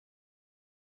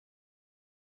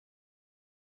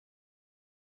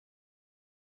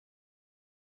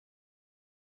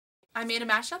I made a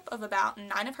mashup of about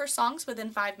 9 of her songs within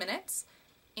 5 minutes,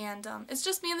 and it's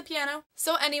just me and the piano.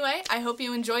 So anyway, I hope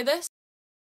you enjoy this.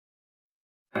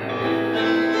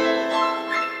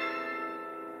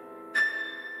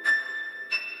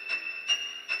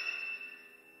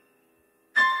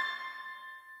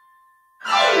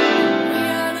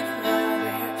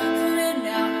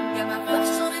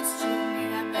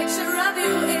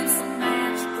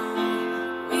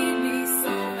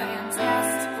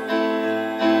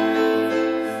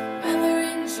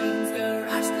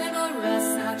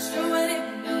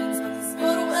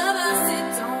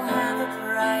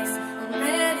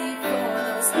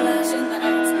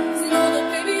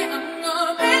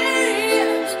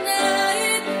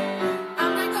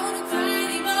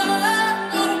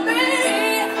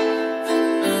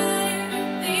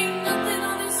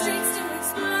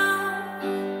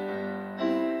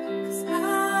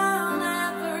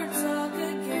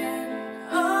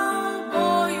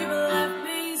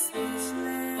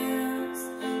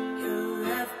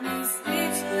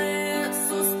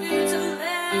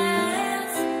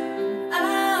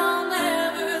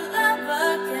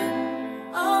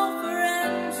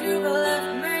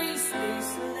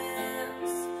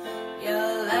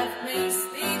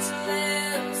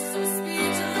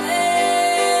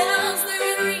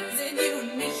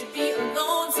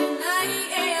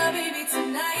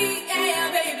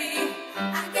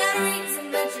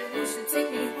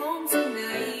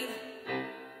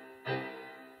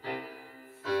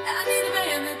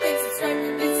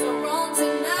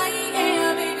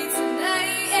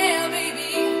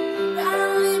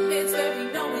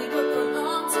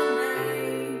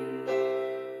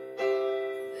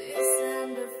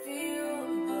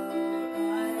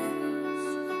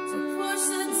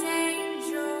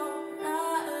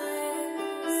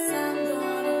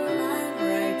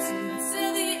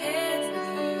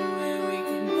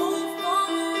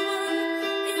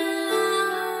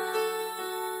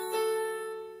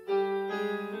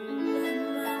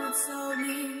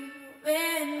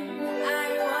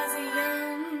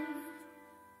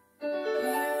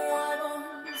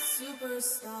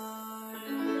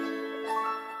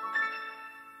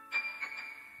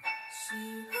 She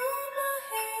held my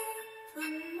hair,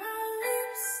 put my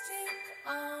lipstick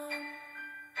on,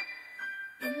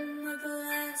 in the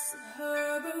glass of her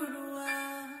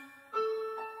boudoir.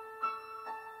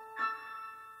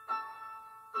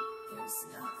 There's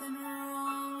nothing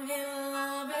wrong in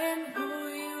loving who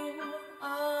you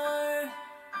are,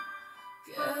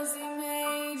 'cause he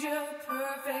made you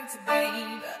perfect,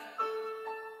 babe.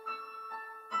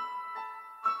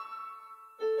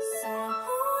 So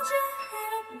hold your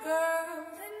head up, girl,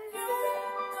 and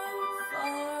you'll go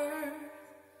far.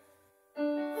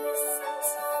 Listen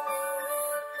to me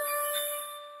when I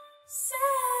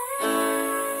say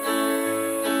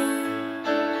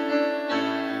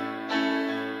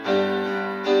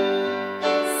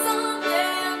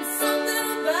something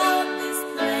about this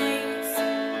place.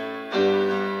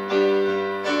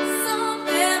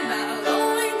 Something about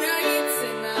lonely nights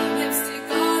and my lipstick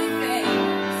on your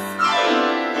face.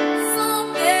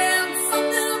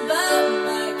 Something about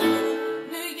my cool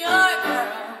New York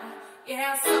girl.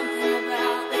 Yeah, something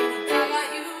about Lady Gaga,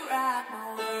 you rock my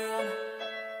world.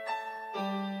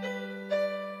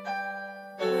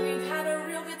 We've had a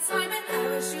real good time and I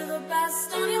wish you the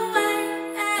best on your way.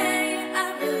 I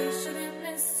really shouldn't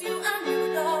miss you. I never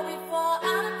thought we'd fall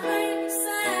out of place.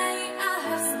 I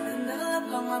have something that I love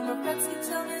long on my friends keep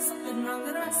telling me something wrong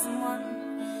that I met someone.